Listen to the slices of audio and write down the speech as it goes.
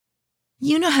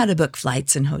You know how to book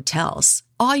flights and hotels.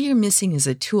 All you're missing is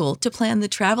a tool to plan the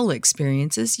travel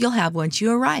experiences you'll have once you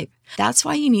arrive. That's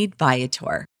why you need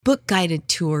Viator. Book guided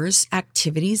tours,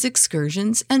 activities,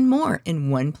 excursions, and more in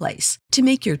one place to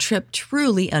make your trip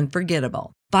truly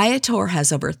unforgettable. Viator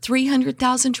has over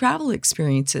 300,000 travel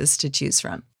experiences to choose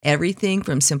from. Everything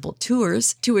from simple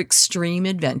tours to extreme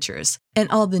adventures and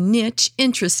all the niche,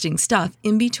 interesting stuff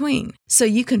in between. So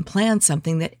you can plan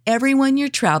something that everyone you're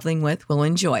traveling with will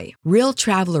enjoy. Real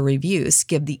traveler reviews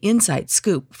give the inside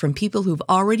scoop from people who've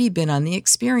already been on the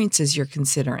experiences you're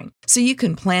considering. So you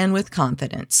can plan with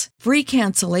confidence. Free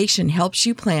cancellation helps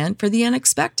you plan for the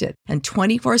unexpected. And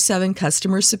 24/7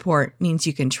 customer support means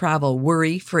you can travel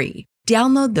worry-free.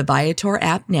 Download the Viator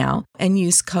app now and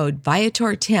use code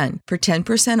Viator10 for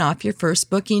 10% off your first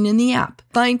booking in the app.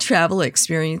 Find travel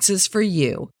experiences for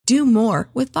you. Do more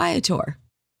with Viator.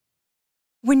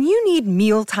 When you need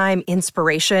mealtime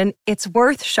inspiration, it's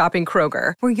worth shopping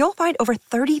Kroger, where you'll find over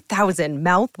 30,000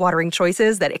 mouth-watering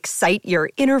choices that excite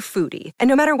your inner foodie. And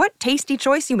no matter what tasty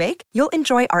choice you make, you'll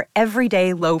enjoy our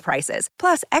everyday low prices,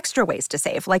 plus extra ways to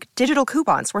save, like digital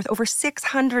coupons worth over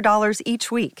 $600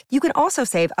 each week. You can also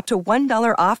save up to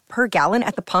 $1 off per gallon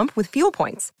at the pump with fuel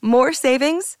points. More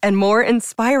savings and more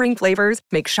inspiring flavors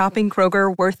make shopping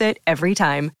Kroger worth it every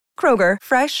time. Kroger,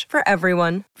 fresh for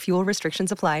everyone. Fuel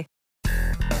restrictions apply.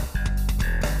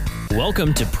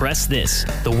 Welcome to Press This,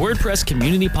 the WordPress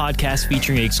community podcast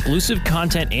featuring exclusive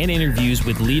content and interviews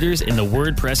with leaders in the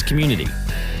WordPress community,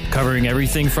 covering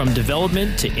everything from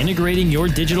development to integrating your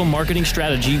digital marketing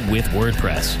strategy with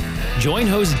WordPress. Join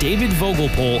host David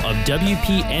Vogelpohl of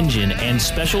WP Engine and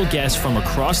special guests from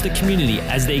across the community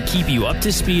as they keep you up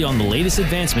to speed on the latest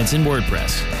advancements in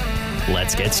WordPress.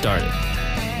 Let's get started.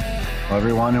 Hello,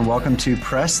 everyone, and welcome to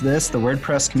Press This, the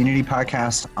WordPress community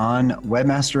podcast on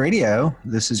Webmaster Radio.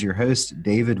 This is your host,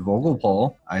 David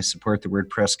Vogelpohl. I support the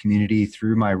WordPress community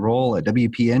through my role at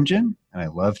WP Engine, and I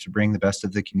love to bring the best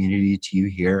of the community to you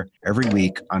here every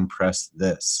week on Press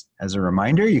This. As a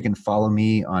reminder, you can follow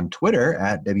me on Twitter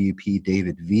at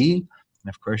WPDavidV. And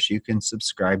of course, you can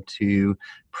subscribe to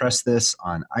Press This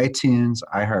on iTunes,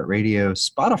 iHeartRadio,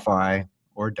 Spotify,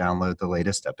 or download the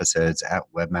latest episodes at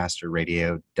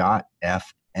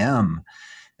webmasterradio.fm.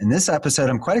 In this episode,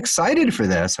 I'm quite excited for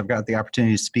this. I've got the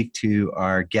opportunity to speak to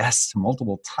our guests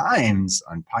multiple times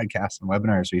on podcasts and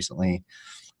webinars recently,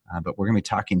 but we're going to be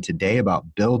talking today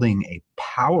about building a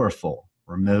powerful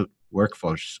remote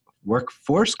workforce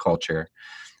culture.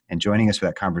 And joining us for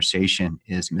that conversation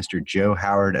is Mr. Joe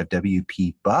Howard of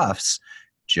WP Buffs.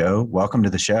 Joe, welcome to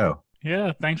the show.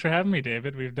 Yeah, thanks for having me,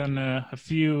 David. We've done a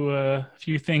few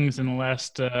things in the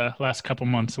last couple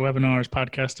months, webinars,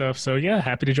 podcast stuff. So yeah,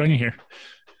 happy to join you here.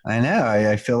 I know.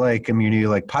 I feel like I'm your new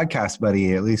podcast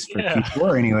buddy, at least for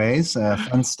Q4 anyways.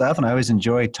 Fun stuff. And I always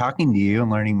enjoy talking to you and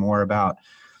learning more about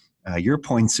your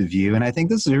points of view. And I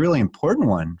think this is a really important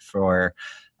one for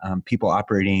people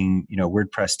operating,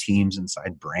 WordPress teams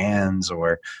inside brands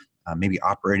or maybe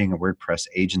operating a WordPress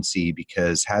agency,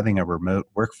 because having a remote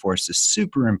workforce is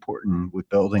super important with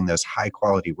building those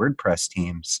high-quality WordPress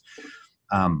teams.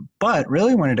 But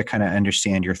really wanted to kind of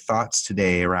understand your thoughts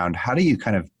today around how do you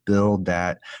kind of build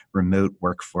that remote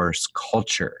workforce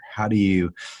culture? How do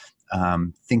you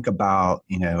think about,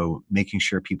 making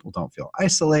sure people don't feel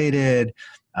isolated,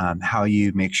 how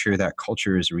you make sure that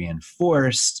culture is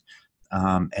reinforced,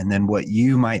 and then what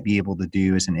you might be able to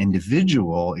do as an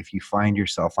individual if you find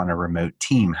yourself on a remote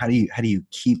team. How do you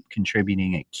keep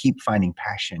contributing and keep finding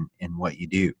passion in what you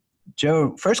do?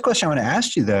 Joe, first question I want to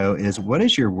ask you, though, is what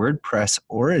is your WordPress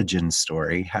origin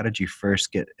story? How did you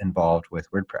first get involved with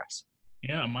WordPress?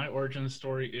 Yeah, my origin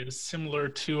story is similar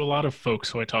to a lot of folks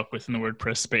who I talk with in the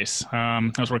WordPress space.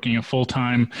 I was working a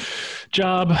full-time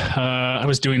job. I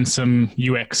was doing some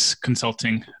UX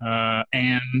consulting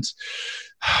and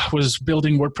was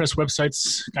building WordPress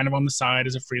websites kind of on the side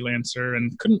as a freelancer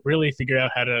and couldn't really figure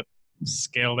out how to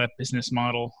scale that business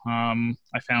model. I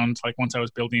found once I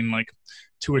was building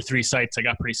 2 or 3 sites, I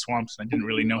got pretty swamped and I didn't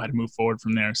really know how to move forward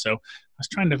from there. So I was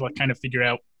trying to kind of figure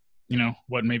out,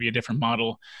 what maybe a different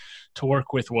model to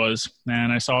work with was.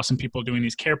 And I saw some people doing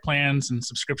these care plans and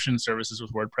subscription services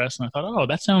with WordPress. And I thought, oh,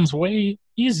 that sounds way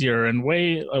easier and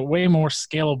way more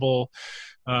scalable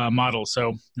model.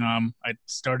 So I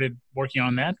started working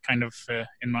on that kind of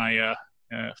in my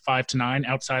 5 to 9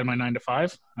 outside my 9 to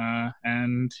 5.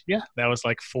 And yeah, that was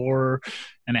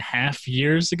 4.5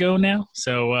 years ago now.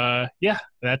 So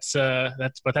that's how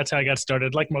I got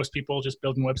started. Like most people, just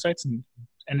building websites, and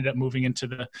ended up moving into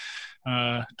the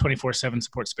 24/7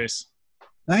 support space.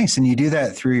 Nice. And you do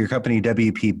that through your company,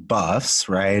 WP Buffs,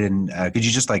 right? And could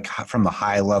you just from the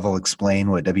high level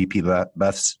explain what WP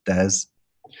Buffs does?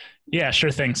 Yeah,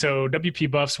 sure thing. So WP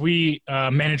Buffs, we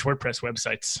manage WordPress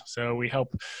websites. So we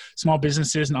help small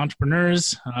businesses and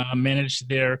entrepreneurs manage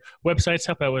their websites,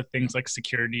 help out with things like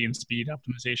security and speed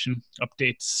optimization,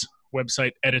 updates,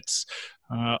 website edits,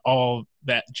 all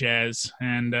that jazz.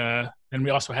 And then we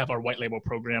also have our white label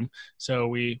program. So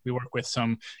we work with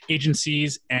some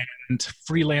agencies and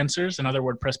freelancers and other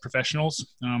WordPress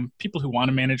professionals, people who want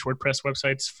to manage WordPress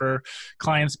websites for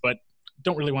clients, but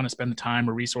don't really want to spend the time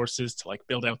or resources to like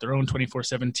build out their own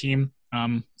 24/7 team.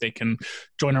 They can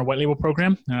join our white label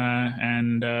program,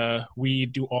 and we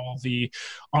do all the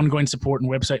ongoing support and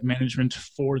website management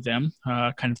for them,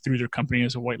 kind of through their company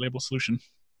as a white label solution.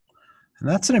 And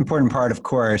that's an important part, of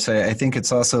course. I think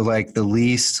it's also like the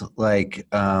least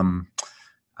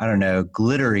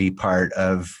glittery part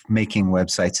of making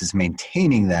websites is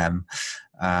maintaining them.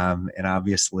 And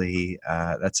obviously,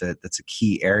 that's a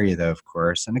key area, though, of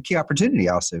course, and a key opportunity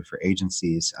also for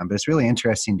agencies. But it's really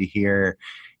interesting to hear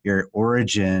your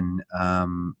origin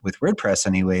with WordPress,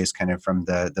 anyways, kind of from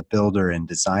the builder and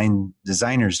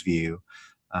designer's view.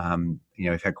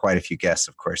 We've had quite a few guests,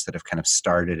 of course, that have kind of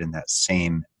started in that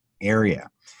same area.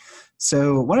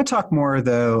 So, I want to talk more,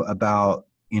 though, about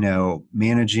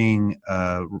managing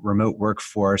a remote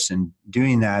workforce and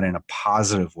doing that in a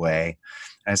positive way.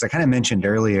 As I kind of mentioned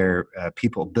earlier,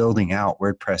 people building out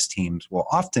WordPress teams will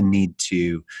often need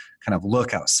to kind of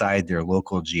look outside their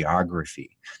local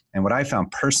geography. And what I found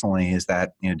personally is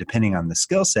that, depending on the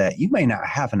skill set, you may not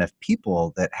have enough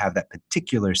people that have that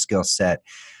particular skill set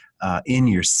in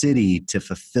your city to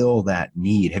fulfill that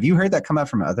need. Have you heard that come out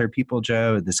from other people,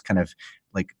 Joe? This kind of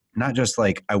like, not just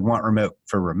like I want remote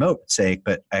for remote's sake,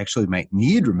 but I actually might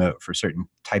need remote for certain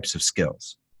types of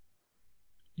skills.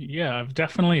 Yeah, I've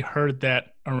definitely heard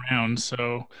that around.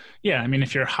 So yeah, I mean,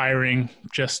 if you're hiring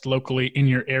just locally in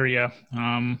your area,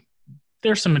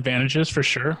 there's some advantages for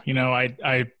sure.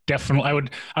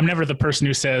 I'm never the person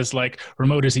who says like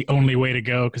remote is the only way to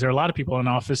go, because there are a lot of people in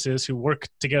offices who work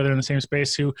together in the same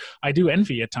space who I do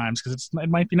envy at times, because it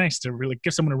might be nice to really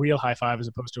give someone a real high five as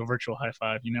opposed to a virtual high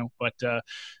five, but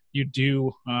you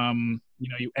do,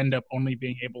 you end up only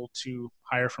being able to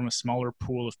hire from a smaller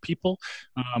pool of people.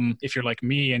 If you're like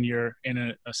me and you're in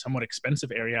a somewhat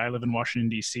expensive area, I live in Washington,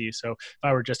 D.C. So if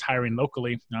I were just hiring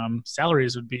locally,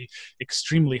 salaries would be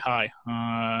extremely high.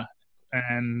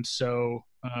 And so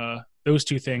those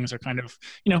two things are kind of,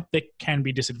 they can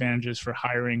be disadvantages for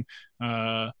hiring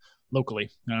locally.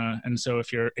 And so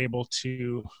if you're able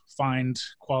to find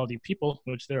quality people,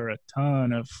 which there are a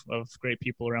ton of great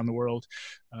people around the world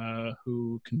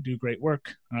who can do great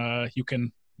work, you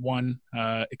can,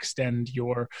 extend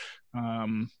your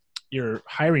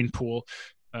hiring pool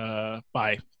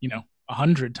by,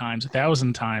 100 times,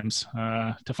 1,000 times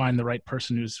to find the right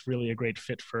person who's really a great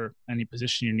fit for any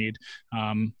position you need.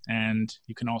 And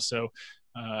you can also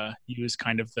use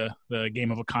kind of the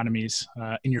game of economies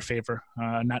in your favor.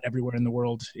 Not everywhere in the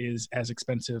world is as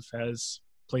expensive as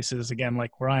places, again,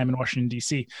 like where I am in Washington,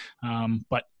 D.C.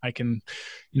 But I can,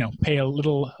 pay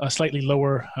a slightly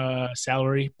lower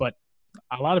salary, but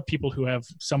a lot of people who have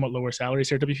somewhat lower salaries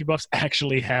here at WP Buffs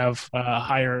actually have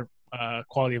higher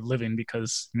quality of living,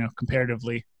 because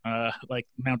comparatively, like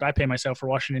the amount I pay myself for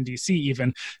Washington D.C.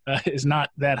 even is not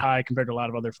that high compared to a lot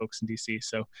of other folks in D.C.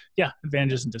 So yeah,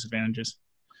 advantages and disadvantages.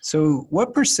 So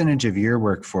what percentage of your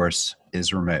workforce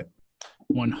is remote?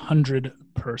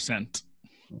 100%.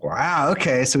 Wow.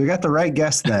 Okay. So we got the right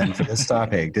guest then for this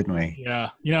topic, didn't we?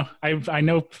 Yeah. I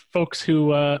know folks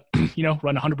who,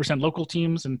 run 100% local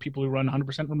teams and people who run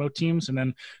 100% remote teams. And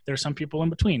then there's some people in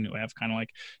between who have kind of like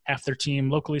half their team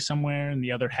locally somewhere and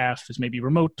the other half is maybe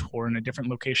remote or in a different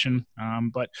location.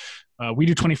 But we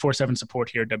do 24/7 support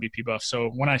here at WP Buffs.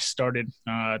 So when I started,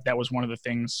 that was one of the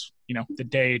things, the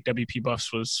day WP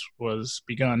Buffs was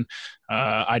begun,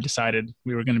 I decided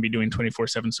we were going to be doing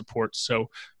 24/7 support. So,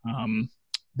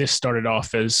 this started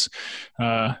off as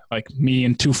like me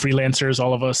and two freelancers,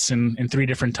 all of us in 3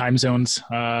 different time zones.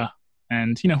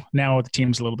 And, now the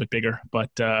team's a little bit bigger, but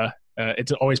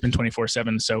it's always been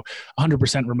 24/7. So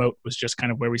 100% remote was just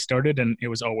kind of where we started. And it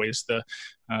was always the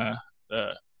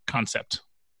concept.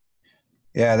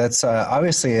 Yeah, that's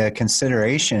obviously a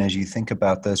consideration as you think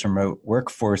about those remote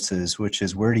workforces, which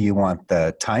is where do you want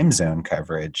the time zone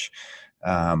coverage?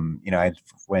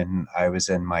 When I was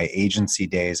in my agency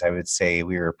days, I would say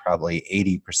we were probably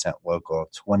 80% local,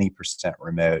 20%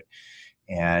 remote.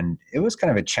 And it was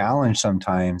kind of a challenge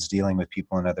sometimes dealing with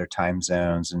people in other time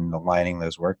zones and aligning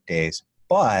those work days.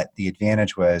 But the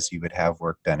advantage was you would have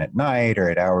work done at night or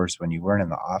at hours when you weren't in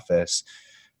the office.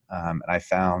 And I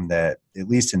found that, at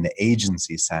least in the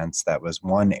agency sense, that was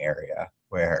one area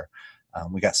where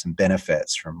we got some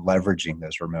benefits from leveraging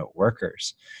those remote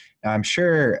workers. Now, I'm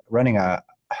sure running a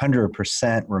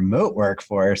 100% remote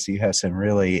workforce, you have some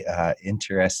really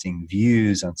interesting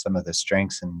views on some of the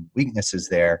strengths and weaknesses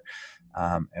there.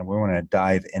 And we want to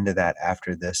dive into that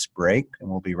after this break, and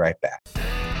we'll be right back.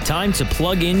 Time to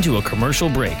plug into a commercial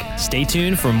break. Stay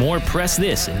tuned for more Press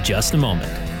This in just a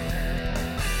moment.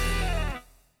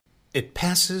 It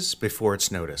passes before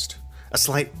it's noticed. A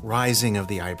slight rising of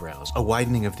the eyebrows, a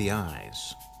widening of the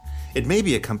eyes. It may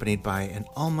be accompanied by an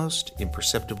almost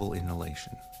imperceptible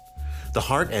inhalation. The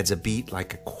heart adds a beat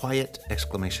like a quiet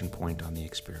exclamation point on the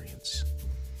experience.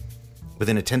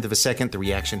 Within a tenth of a second, the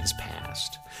reaction has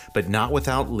passed, but not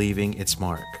without leaving its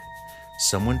mark.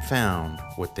 Someone found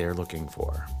what they're looking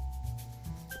for.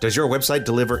 Does your website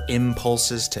deliver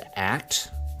impulses to act?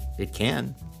 It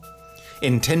can.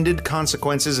 Intended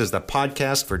Consequences is the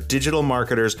podcast for digital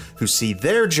marketers who see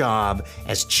their job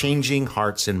as changing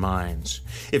hearts and minds.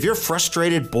 If you're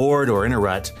frustrated, bored, or in a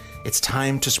rut, it's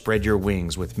time to spread your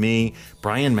wings with me,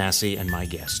 Brian Massey, and my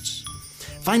guests.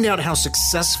 Find out how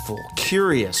successful,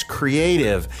 curious,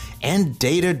 creative, and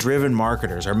data-driven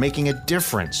marketers are making a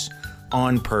difference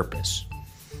on purpose.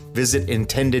 Visit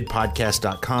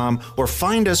intendedpodcast.com or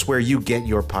find us where you get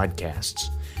your podcasts.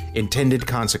 Intended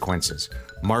Consequences.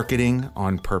 Marketing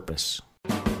on purpose.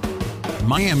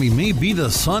 Miami may be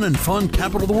the sun and fun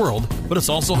capital of the world, but it's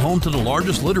also home to the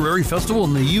largest literary festival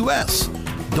in the U.S.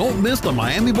 Don't miss the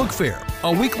Miami Book Fair,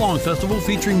 a week-long festival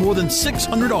featuring more than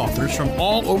 600 authors from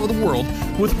all over the world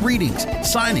with readings,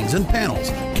 signings, and panels,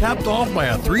 capped off by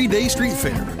a 3-day street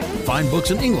fair. Find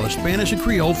books in English, Spanish, and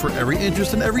Creole for every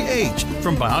interest and every age,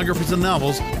 from biographies and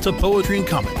novels to poetry and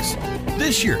comics.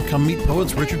 This year, come meet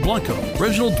poets Richard Blanco,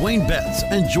 Reginald Dwayne Betts,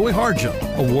 and Joy Harjo,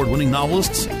 award-winning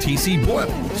novelists T.C.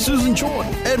 Boyle, Susan Choi,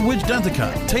 Edwidge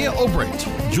Danticat, Taya Obrecht,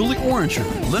 Julie Oranger,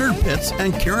 Leonard Pitts,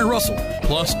 and Karen Russell,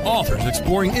 plus authors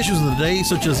exploring issues of the day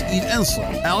such as Eve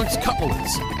Ensler, Alex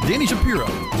Kotlowitz, Danny Shapiro,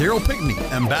 Daryl Pinkney,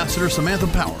 Ambassador Samantha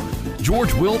Power,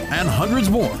 George Wilt, and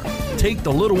hundreds more. Take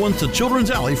the little ones to Children's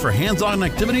Alley for hands-on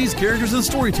activities, characters, and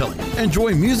storytelling.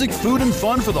 Enjoy music, food, and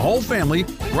fun for the whole family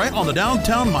right on the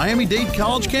downtown Miami-Dade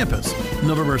College campus,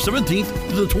 November 17th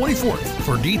to the 24th.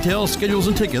 For details, schedules,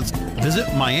 and tickets, visit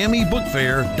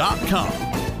miamibookfair.com.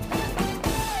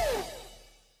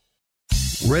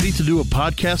 Ready to do a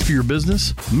podcast for your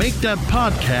business? Make that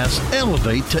podcast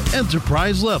elevate to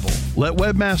enterprise level. Let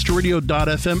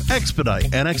webmasterradio.fm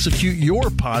expedite and execute your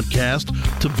podcast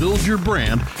to build your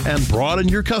brand and broaden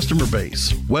your customer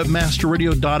base.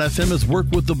 Webmasterradio.fm has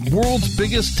worked with the world's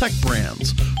biggest tech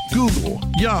brands, Google,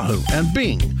 Yahoo, and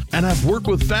Bing, and have worked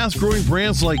with fast-growing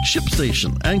brands like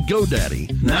ShipStation and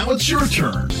GoDaddy. Now it's your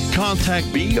turn. Contact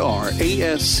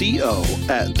BRASCO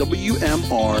at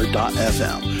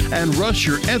WMR.fm and rush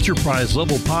your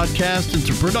enterprise-level podcast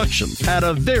into production at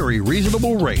a very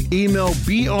reasonable rate. Email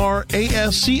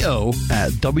BRASCO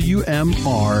at WMR.fm.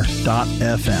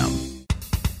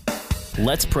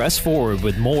 Let's press forward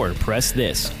with more Press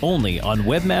This, only on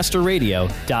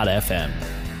webmasterradio.fm.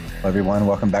 Hello, everyone.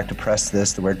 Welcome back to Press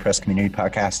This, the WordPress community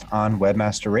podcast on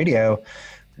Webmaster Radio.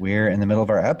 We're in the middle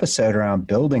of our episode around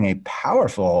building a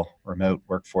powerful remote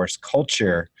workforce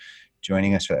culture.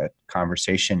 Joining us for that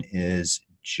conversation is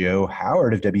Joe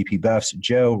Howard of WP Buffs.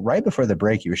 Joe, right before the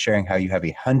break, you were sharing how you have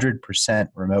a 100%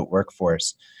 remote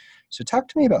workforce. So talk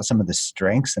to me about some of the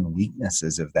strengths and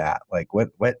weaknesses of that. Like what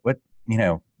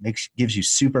gives you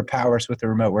superpowers with the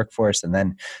remote workforce, and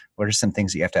then what are some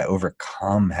things that you have to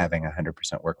overcome having a 100%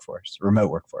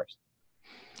 remote workforce?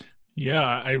 Yeah,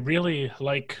 I really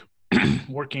like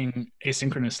working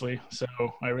asynchronously. So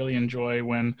I really enjoy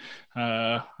when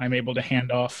I'm able to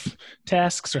hand off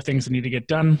tasks or things that need to get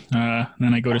done.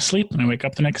 Then I go to sleep and I wake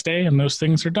up the next day and those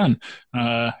things are done.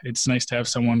 It's nice to have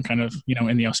someone kind of,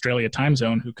 in the Australia time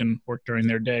zone who can work during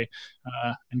their day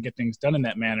and get things done in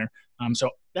that manner. So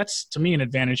that's, to me, an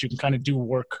advantage. You can kind of do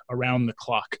work around the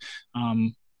clock.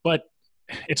 But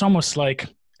it's almost like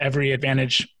every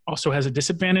advantage also has a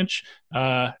disadvantage.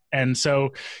 And so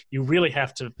you really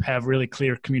have to have really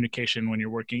clear communication when you're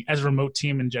working as a remote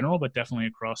team in general, but definitely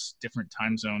across different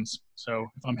time zones. So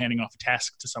if I'm handing off a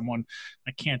task to someone,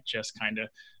 I can't just kind of,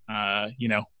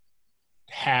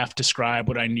 half describe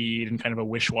what I need in kind of a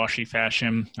wish-washy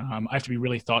fashion. I have to be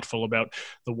really thoughtful about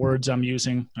the words I'm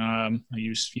using. I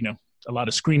use, a lot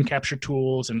of screen capture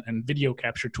tools and video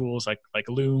capture tools like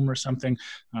Loom or something.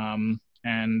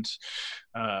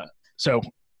 So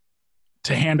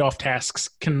to hand off tasks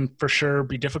can for sure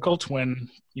be difficult when,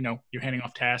 you're handing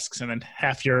off tasks and then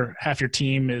half your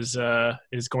team is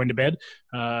going to bed.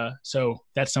 So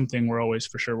that's something we're always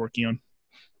for sure working on.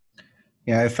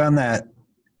 Yeah, I found that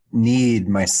need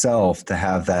myself to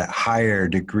have that higher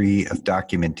degree of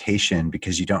documentation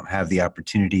because you don't have the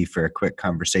opportunity for a quick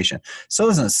conversation. So it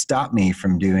doesn't stop me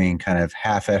from doing kind of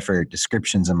half-effort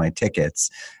descriptions of my tickets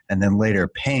and then later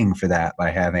paying for that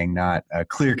by having not a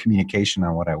clear communication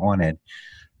on what I wanted.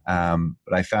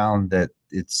 But I found that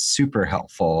it's super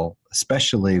helpful,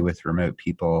 especially with remote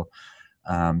people,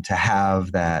 to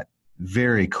have that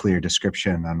very clear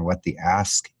description on what the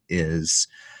ask is.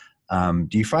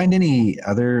 Do you find any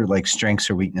other like strengths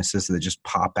or weaknesses that just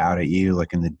pop out at you,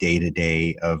 like in the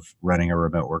day-to-day of running a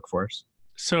remote workforce?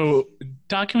 So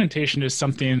documentation is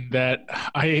something that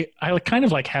I kind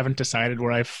of like haven't decided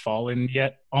where I've fallen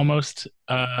yet almost,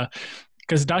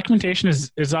 because documentation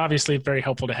is obviously very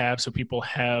helpful to have. So people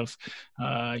have,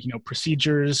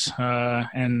 procedures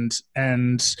and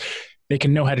they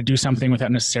can know how to do something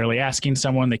without necessarily asking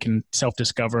someone. They can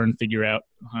self-discover and figure out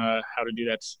how to do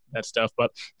that stuff.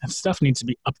 But that stuff needs to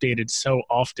be updated so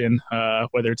often,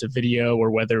 whether it's a video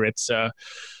or whether it's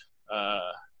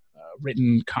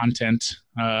written content.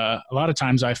 A lot of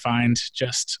times I find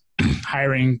just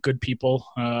hiring good people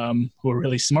who are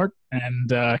really smart and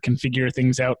can figure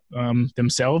things out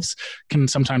themselves can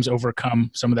sometimes overcome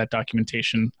some of that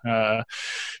documentation,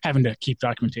 having to keep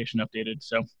documentation updated.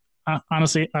 So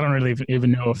honestly, I don't really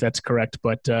even know if that's correct,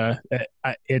 but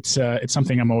it's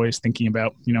something I'm always thinking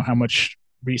about. How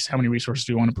many resources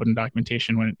do we want to put in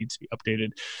documentation when it needs to be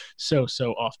updated so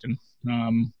often?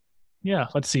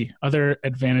 Let's see. Other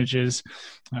advantages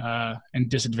and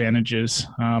disadvantages.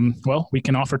 Well, we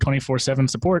can offer 24/7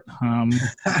 support.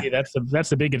 That's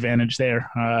the big advantage there.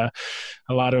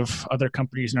 A lot of other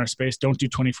companies in our space don't do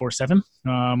 24/7,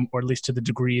 or at least to the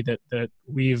degree that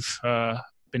we've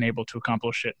been able to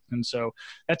accomplish it. And so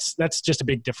that's just a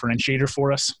big differentiator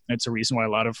for us. It's a reason why a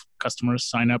lot of customers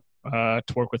sign up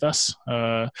to work with us.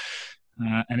 And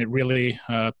it really,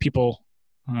 people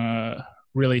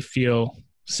really feel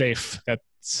safe that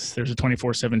there's a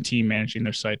 24/7 team managing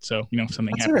their site. So, something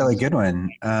That's happens. a really good one.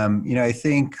 I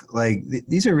think like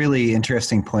these are really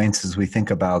interesting points as we think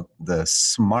about the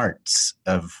smarts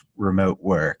of remote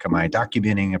work. Am I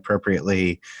documenting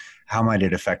appropriately? How might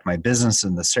it affect my business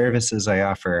and the services I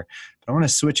offer? But I want to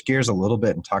switch gears a little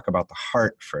bit and talk about the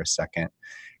heart for a second.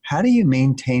 How do you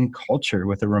maintain culture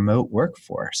with a remote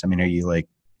workforce? I mean, are you like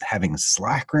having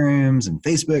Slack rooms and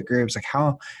Facebook groups? Like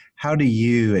how do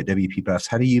you at WP Buffs,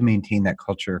 how do you maintain that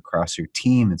culture across your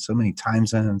team in so many time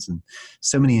zones and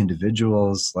so many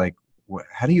individuals? Like,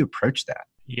 how do you approach that?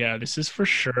 Yeah, this is for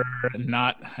sure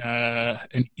not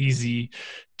an easy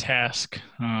task,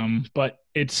 but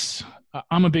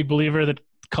I'm a big believer that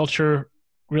culture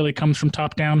really comes from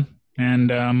top down.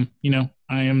 And,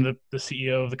 I am the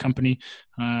CEO of the company.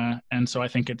 And so I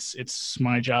think it's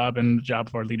my job and the job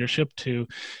of our leadership to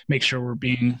make sure we're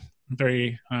being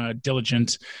very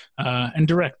diligent and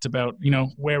direct about,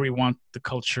 where we want the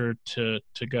culture to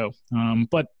go.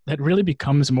 But that really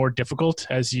becomes more difficult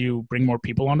as you bring more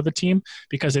people onto the team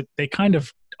because they kind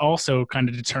of also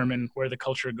determine where the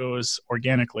culture goes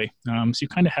organically. So you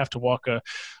kind of have to walk a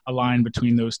line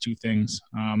between those two things.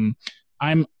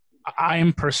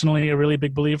 I'm personally a really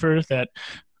big believer that,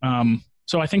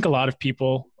 so I think a lot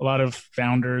of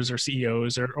founders or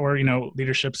CEOs or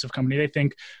leaderships of company, they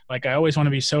think like, I always want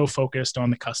to be so focused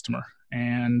on the customer.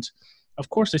 And of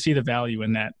course I see the value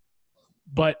in that,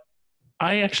 but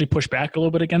I actually push back a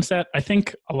little bit against that. I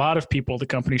think a lot of people, the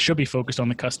company should be focused on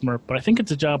the customer, but I think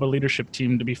it's a job of a leadership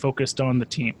team to be focused on the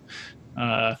team.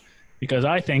 Because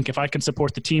I think if I can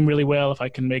support the team really well, if I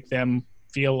can make them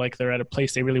feel like they're at a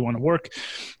place they really want to work,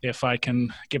 if I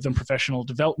can give them professional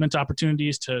development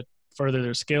opportunities to further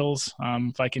their skills,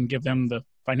 if I can give them the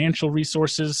financial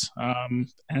resources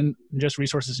and just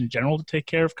resources in general to take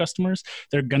care of customers,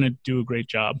 they're going to do a great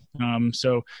job.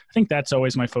 So I think that's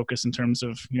always my focus in terms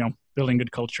of, building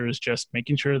good culture is just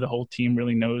making sure the whole team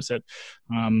really knows that,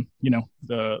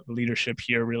 the leadership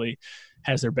here really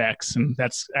has their backs. And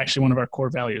that's actually one of our core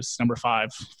values. Number 5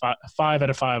 out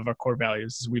of 5 of our core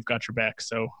values is we've got your back.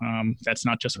 So that's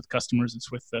not just with customers,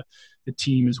 it's with the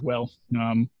team as well.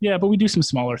 But we do some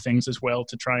smaller things as well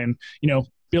to try and,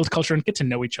 build culture and get to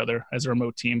know each other as a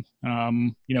remote team.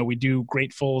 We do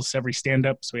gratefuls every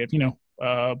stand-up. So we have,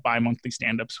 bi-monthly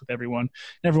stand-ups with everyone.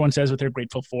 And everyone says what they're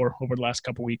grateful for over the last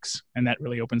couple of weeks. And that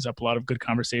really opens up a lot of good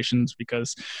conversations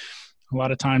because a lot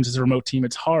of times as a remote team,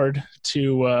 it's hard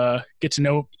to get to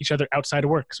know each other outside of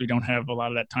work because we don't have a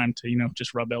lot of that time to,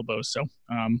 just rub elbows. So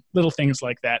little things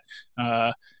like that,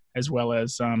 as well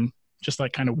as just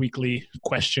like kind of weekly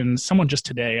questions. Someone just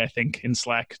today, I think, in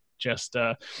Slack just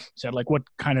said like, what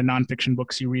kind of nonfiction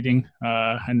books are you reading?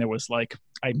 And there was like,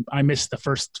 I missed the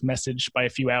first message by a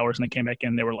few hours, and I came back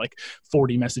in, there were like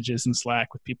 40 messages in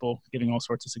Slack with people giving all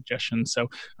sorts of suggestions. So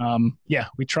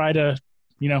we try to,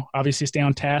 obviously stay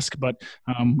on task, but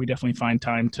we definitely find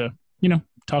time to,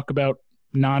 talk about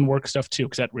non-work stuff too,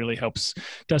 because that really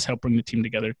does help bring the team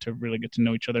together to really get to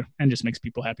know each other and just makes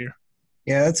people happier.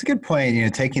 Yeah, that's a good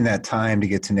point. Taking that time to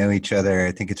get to know each other,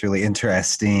 I think it's really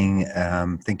interesting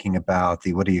thinking about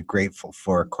the what are you grateful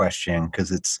for question,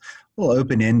 because it's a little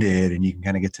open-ended and you can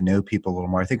kind of get to know people a little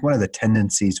more. I think one of the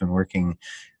tendencies when working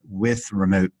with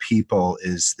remote people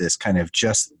is this kind of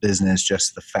just business,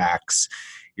 just the facts.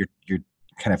 You're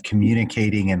kind of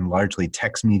communicating in largely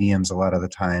text mediums a lot of the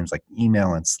times, like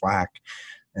email and Slack.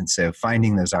 And so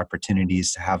finding those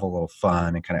opportunities to have a little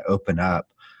fun and kind of open up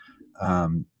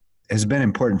has been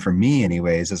important for me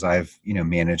anyways, as I've,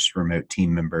 managed remote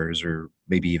team members or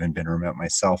maybe even been remote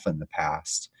myself in the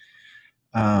past.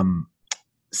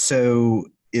 So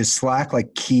is Slack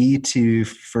like key to,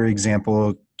 for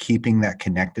example, keeping that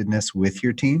connectedness with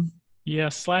your team? Yeah,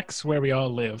 Slack's where we all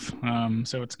live.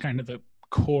 So it's kind of the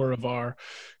core of our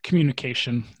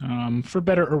communication, for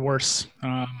better or worse.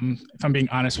 If I'm being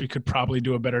honest, we could probably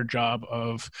do a better job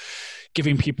of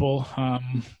giving people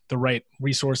the right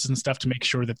resources and stuff to make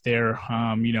sure that they're,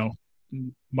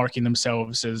 marking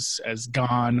themselves as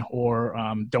gone or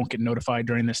don't get notified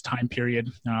during this time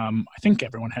period. I think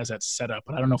everyone has that set up,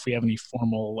 but I don't know if we have any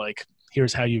formal, like,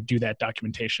 here's how you do that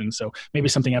documentation. So maybe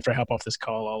something after I hop off this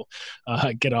call,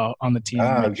 I'll get on the team.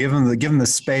 Give them the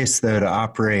space though to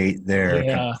operate their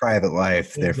kind of private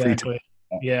life, their free time.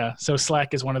 Yeah. So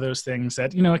Slack is one of those things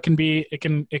that,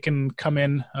 it can come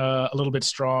in a little bit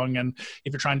strong. And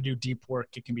if you're trying to do deep work,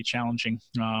 it can be challenging.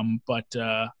 But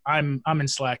I'm in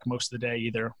Slack most of the day,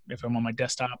 either if I'm on my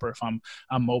desktop or if I'm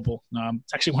mobile.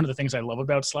 It's actually one of the things I love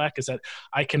about Slack is that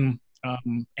I can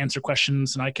answer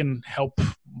questions and I can help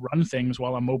run things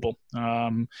while I'm mobile.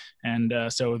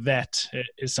 So that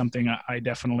is something I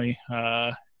definitely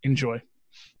enjoy.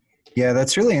 Yeah,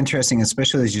 that's really interesting,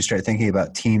 especially as you start thinking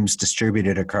about teams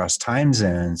distributed across time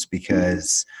zones,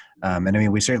 because,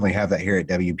 we certainly have that here at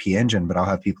WP Engine, but I'll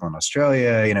have people in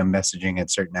Australia, messaging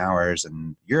at certain hours,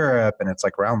 and Europe, and it's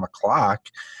like around the clock.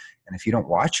 And if you don't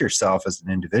watch yourself as an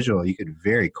individual, you could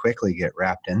very quickly get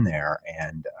wrapped in there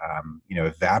and,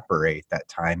 evaporate that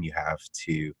time you have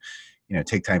to,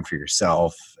 take time for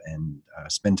yourself and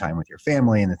spend time with your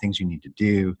family and the things you need to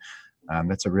do.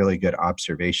 That's a really good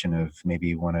observation of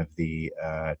maybe one of the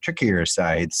trickier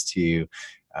sides to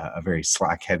a very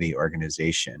Slack-heavy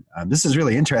organization. This is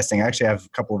really interesting. I actually have a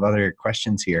couple of other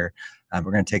questions here.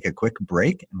 We're going to take a quick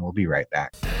break, and we'll be right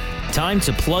back. Time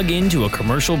to plug into a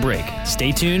commercial break.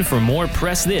 Stay tuned for more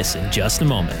Press This in just a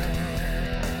moment.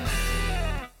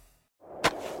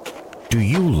 Do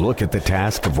you look at the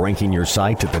task of ranking your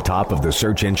site at the top of the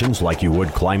search engines like you would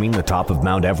climbing the top of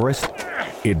Mount Everest?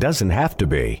 It doesn't have to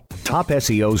be.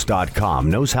 TopSEOs.com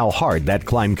knows how hard that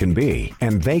climb can be,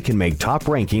 and they can make top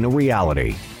ranking a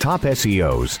reality. Top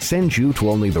SEOs sends you to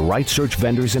only the right search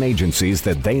vendors and agencies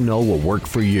that they know will work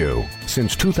for you.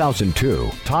 Since 2002,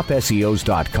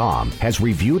 TopSEOs.com has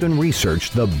reviewed and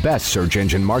researched the best search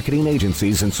engine marketing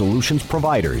agencies and solutions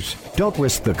providers. Don't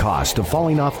risk the cost of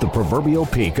falling off the proverbial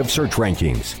peak of search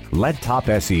rankings. Let Top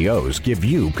SEOs give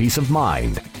you peace of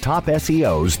mind.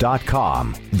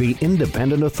 TopSEOs.com, the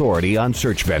independent authority on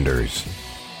search vendors.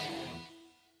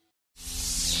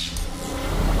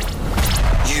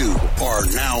 You are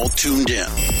now tuned in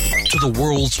to the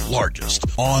world's largest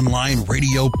online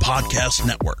radio podcast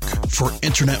network for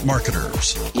internet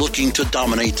marketers looking to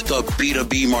dominate the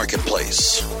B2B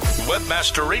marketplace.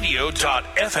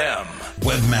 Webmasterradio.fm.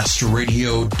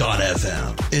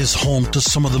 Webmasterradio.fm is home to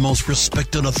some of the most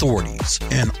respected authorities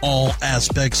in all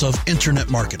aspects of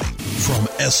internet marketing, from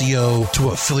SEO to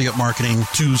affiliate marketing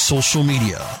to social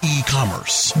media,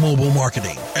 e-commerce, mobile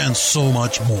marketing, and so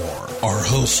much more. Our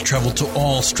hosts travel to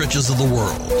all stretches of the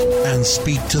world and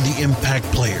speak to the impact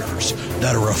players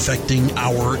that are affecting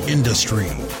our industry.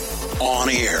 On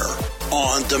air,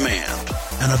 on demand,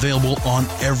 and available on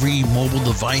every mobile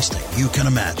device that you can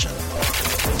imagine.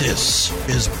 This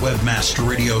is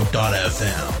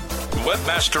Webmasterradio.fm.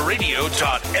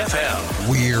 Webmasterradio.fm.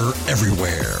 We're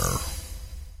everywhere.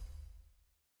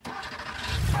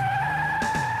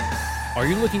 Are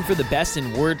you looking for the best in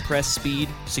WordPress speed,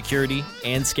 security,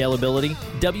 and scalability?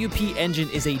 WP Engine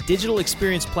is a digital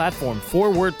experience platform for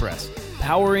WordPress,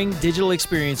 powering digital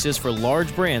experiences for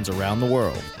large brands around the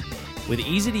world. With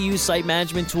easy-to-use site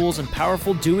management tools and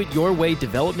powerful do-it-your-way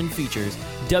development features,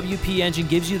 WP Engine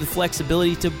gives you the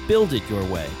flexibility to build it your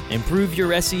way. Improve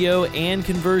your SEO and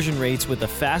conversion rates with a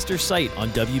faster site on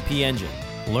WP Engine.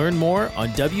 Learn more on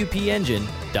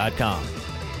WPEngine.com.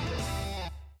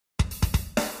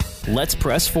 Let's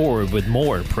press forward with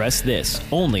more Press This,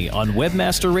 only on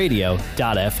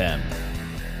webmasterradio.fm.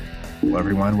 Hello,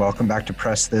 everyone. Welcome back to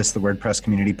Press This, the WordPress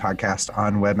community podcast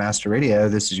on Webmaster Radio.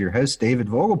 This is your host, David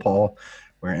Vogelpohl.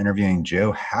 We're interviewing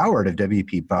Joe Howard of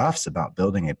WP Buffs about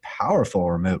building a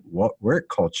powerful remote work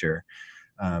culture.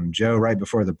 Joe, right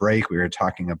before the break, we were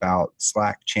talking about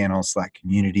Slack channels, Slack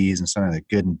communities, and some of the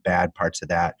good and bad parts of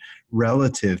that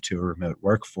relative to a remote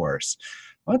workforce.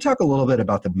 I want to talk a little bit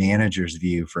about the manager's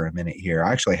view for a minute here.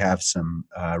 I actually have some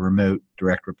remote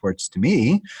direct reports to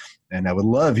me, and I would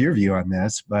love your view on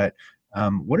this, but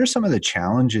what are some of the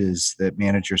challenges that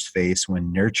managers face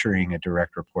when nurturing a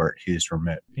direct report who's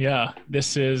remote? Yeah,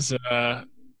 this is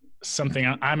something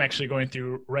I'm actually going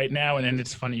through right now. And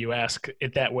it's funny you ask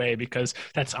it that way, because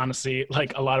that's honestly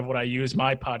like a lot of what I use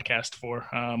my podcast for.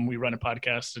 We run a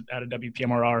podcast out of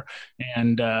WPMRR,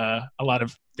 and a lot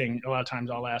of times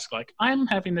I'll ask, like, I'm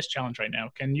having this challenge right now.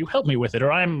 Can you help me with it?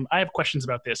 Or I have questions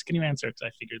about this. Can you answer? Because I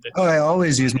figured that. Oh, I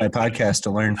always use my podcast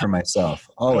to learn for myself.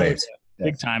 Always.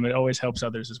 Big time. It always helps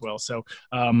others as well. So,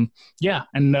 and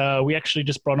we actually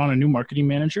just brought on a new marketing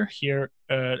manager here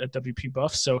at WP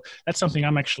Buff. So that's something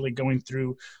I'm actually going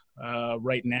through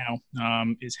right now,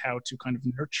 is how to kind of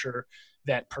nurture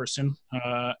that person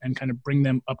and kind of bring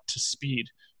them up to speed.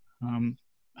 I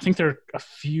think there are a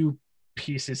few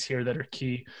pieces here that are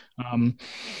key.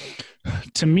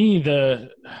 To me,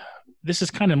 this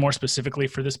is kind of more specifically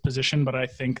for this position, but I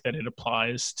think that it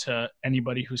applies to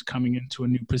anybody who's coming into a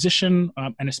new position,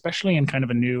 and especially in kind of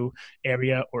a new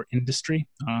area or industry.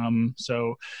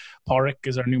 So Parik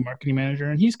is our new marketing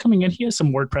manager, and he's coming in. He has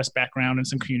some WordPress background and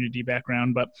some community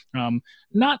background, but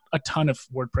not a ton of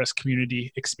WordPress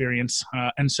community experience.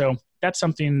 And so that's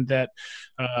something that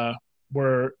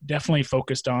we're definitely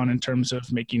focused on in terms of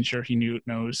making sure he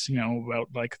knows, about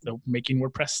like the Making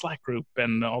WordPress Slack group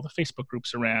and all the Facebook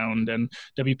groups around, and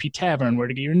WP Tavern, where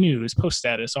to get your news, post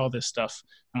status, all this stuff.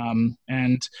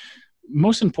 And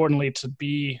most importantly, to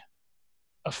be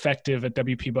effective at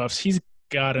WP Buffs, he's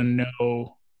got to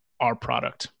know our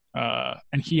product.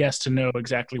 And he has to know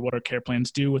exactly what our care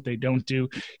plans do, what they don't do.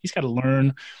 He's got to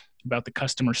learn about the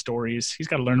customer stories. He's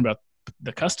got to learn about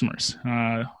the customers,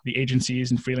 the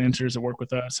agencies and freelancers that work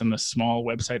with us, and the small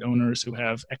website owners who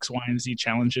have X, Y, and Z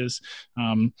challenges.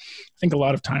 I think a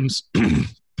lot of times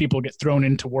people get thrown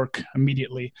into work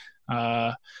immediately,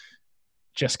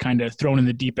 just kind of thrown in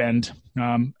the deep end.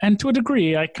 And to a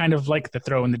degree, I kind of like the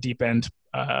throw in the deep end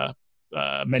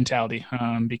mentality,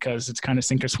 because it's kind of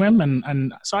sink or swim.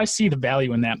 And so I see the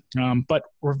value in that. But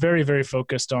we're very, very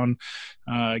focused on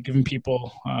giving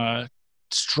people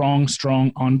strong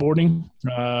onboarding,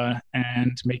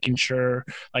 and making sure,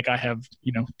 like, I have,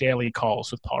 daily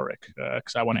calls with Parik,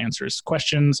 because I want to answer his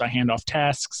questions. I hand off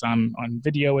tasks. I'm on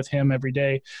video with him every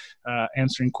day,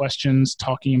 answering questions,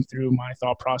 talking him through my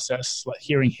thought process,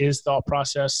 hearing his thought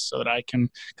process so that I can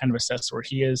kind of assess where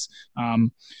he is.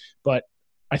 But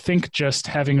I think just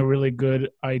having a really good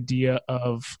idea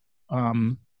of,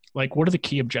 what are the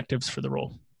key objectives for the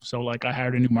role? So, like, I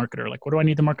hired a new marketer. Like, what do I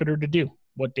need the marketer to do?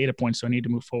 What data points do I need to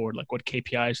move forward? Like, what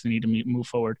KPIs do I need to move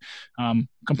forward?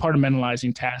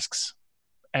 Compartmentalizing tasks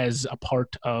as a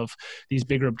part of these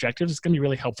bigger objectives is going to be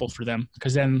really helpful for them,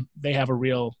 because then they have a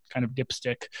real kind of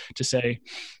dipstick to say,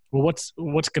 well, what's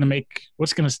going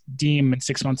to deem in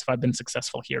 6 months if I've been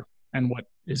successful here, and what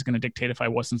is going to dictate if I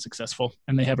wasn't successful.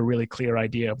 And they have a really clear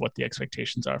idea of what the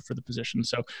expectations are for the position.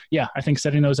 So yeah, I think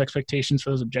setting those expectations for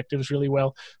those objectives really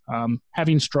well,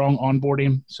 having strong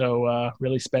onboarding. So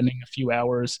really spending a few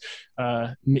hours,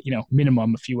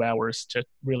 minimum a few hours to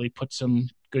really put some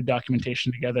good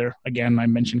documentation together. Again, I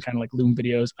mentioned kind of like Loom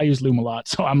videos. I use Loom a lot.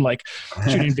 So I'm like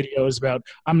shooting videos about,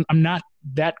 I'm not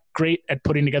that great at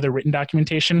putting together written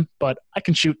documentation, but I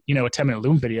can shoot, a 10-minute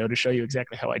Loom video to show you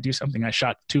exactly how I do something. I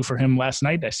shot 2 for him last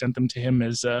night. I sent them to him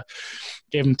as,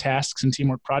 gave him tasks and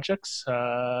teamwork projects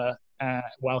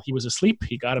while he was asleep.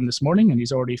 He got them this morning, and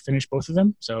he's already finished both of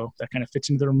them. So that kind of fits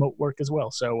into the remote work as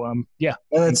well. So yeah.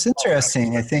 Well, it's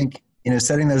interesting. I think,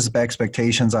 setting those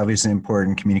expectations, obviously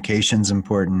important. Communication's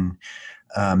important.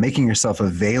 Making yourself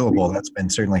available, that's been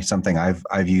certainly something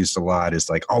I've used a lot, is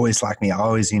like, always Slack me,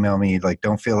 always email me. Like,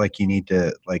 don't feel like you need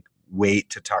to wait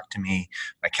to talk to me.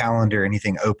 My calendar,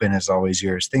 anything open is always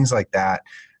yours. Things like that.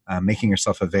 Making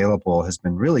yourself available has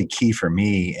been really key for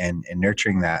me and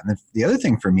nurturing that. And the other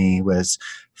thing for me was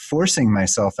forcing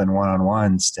myself in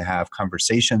one-on-ones to have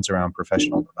conversations around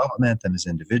professional development, them as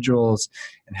individuals,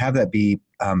 and have that be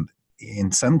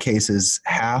in some cases,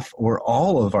 half or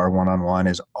all of our one-on-one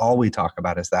is all we talk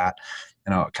about is that.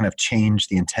 And I'll kind of change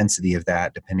the intensity of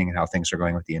that depending on how things are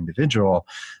going with the individual,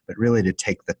 but really to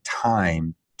take the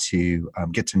time to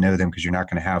get to know them, because you're not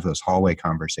going to have those hallway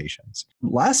conversations.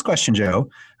 Last question, Joe,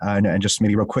 and just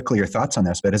maybe real quickly your thoughts on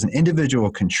this, but as an individual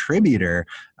contributor,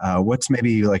 what's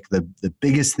maybe like the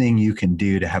biggest thing you can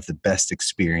do to have the best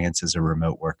experience as a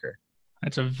remote worker?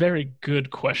 That's a very good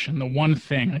question. The one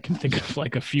thing I can think of,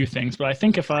 like a few things, but I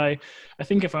think if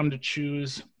I'm to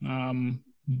choose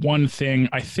one thing,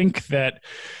 I think that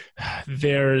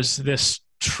there's this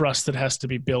trust that has to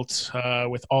be built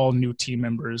with all new team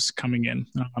members coming in.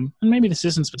 And maybe this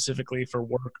isn't specifically for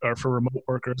work or for remote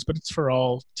workers, but it's for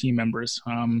all team members.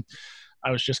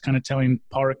 I was just kind of telling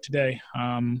Park today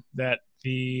that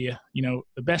the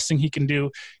best thing he can do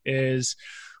is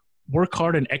work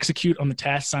hard and execute on the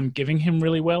tasks I'm giving him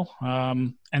really well.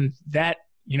 And that,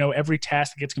 every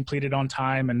task that gets completed on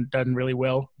time and done really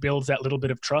well builds that little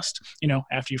bit of trust.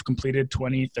 After you've completed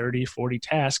 20, 30, 40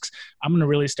 tasks, I'm going to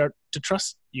really start to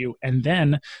trust you. And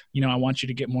then, I want you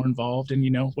to get more involved in,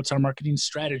 what's our marketing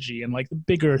strategy and like the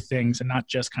bigger things and not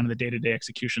just kind of the day-to-day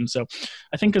execution. So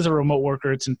I think as a remote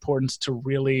worker, it's important to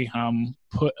really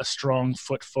put a strong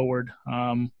foot forward.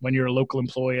 When you're a local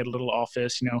employee at a little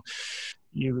office,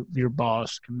 your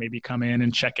boss can maybe come in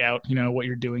and check out, what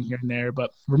you're doing here and there.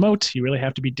 But remote, you really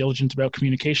have to be diligent about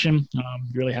communication. You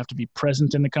really have to be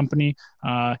present in the company.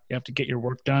 You have to get your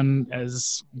work done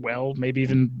as well, maybe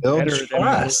even better than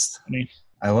trust.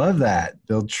 I love that.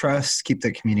 Build trust, keep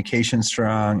that communication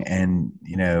strong, and,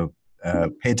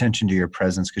 pay attention to your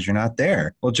presence because you're not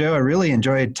there. Well, Joe, I really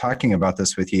enjoyed talking about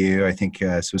this with you. I think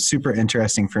this was super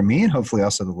interesting for me and hopefully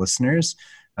also the listeners,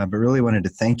 but really wanted to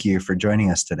thank you for joining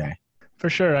us today. For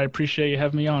sure. I appreciate you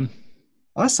having me on.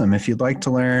 Awesome. If you'd like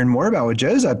to learn more about what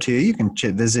Joe's up to, you can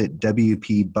visit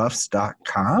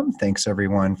WPBuffs.com. Thanks,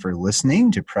 everyone, for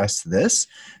listening to Press This,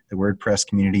 the WordPress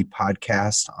community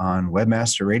podcast on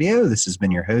Webmaster Radio. This has been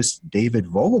your host, David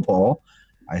Vogelpohl.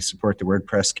 I support the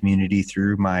WordPress community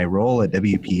through my role at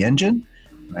WP Engine.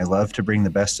 And I love to bring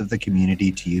the best of the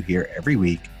community to you here every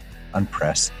week on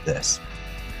Press This.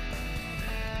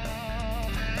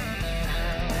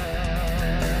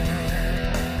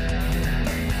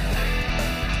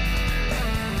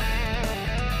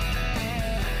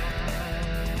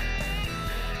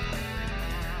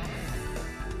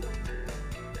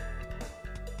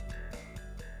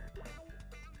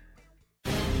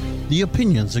 The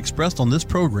opinions expressed on this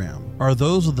program are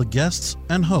those of the guests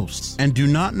and hosts and do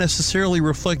not necessarily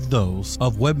reflect those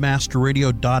of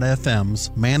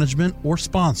WebmasterRadio.fm's management or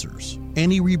sponsors.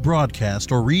 Any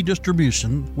rebroadcast or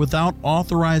redistribution without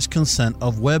authorized consent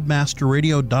of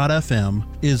WebmasterRadio.fm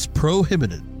is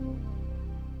prohibited.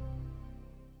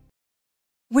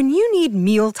 When you need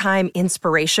mealtime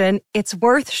inspiration, it's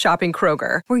worth shopping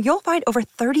Kroger, where you'll find over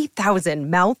 30,000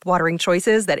 mouth-watering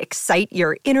choices that excite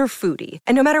your inner foodie.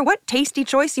 And no matter what tasty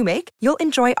choice you make, you'll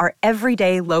enjoy our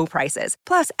everyday low prices,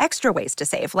 plus extra ways to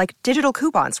save, like digital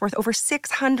coupons worth over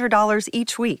 $600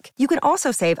 each week. You can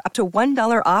also save up to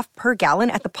 $1 off per gallon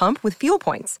at the pump with fuel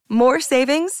points. More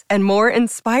savings and more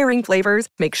inspiring flavors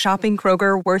make shopping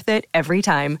Kroger worth it every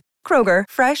time. Kroger,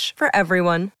 fresh for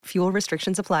everyone. Fuel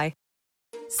restrictions apply.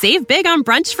 Save big on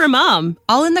brunch for mom,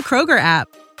 all in the Kroger app.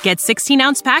 Get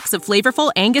 16-ounce packs of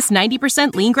flavorful Angus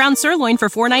 90% lean ground sirloin for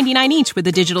 $4.99 each with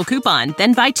a digital coupon.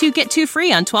 Then buy 2, get 2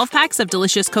 free on 12 packs of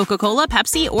delicious Coca-Cola,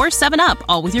 Pepsi, or 7-Up,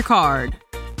 all with your card.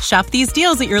 Shop these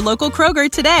deals at your local Kroger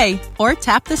today, or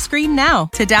tap the screen now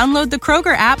to download the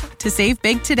Kroger app to save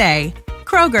big today.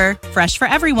 Kroger, fresh for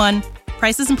everyone.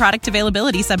 Prices and product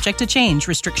availability subject to change.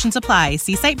 Restrictions apply.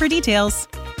 See site for details.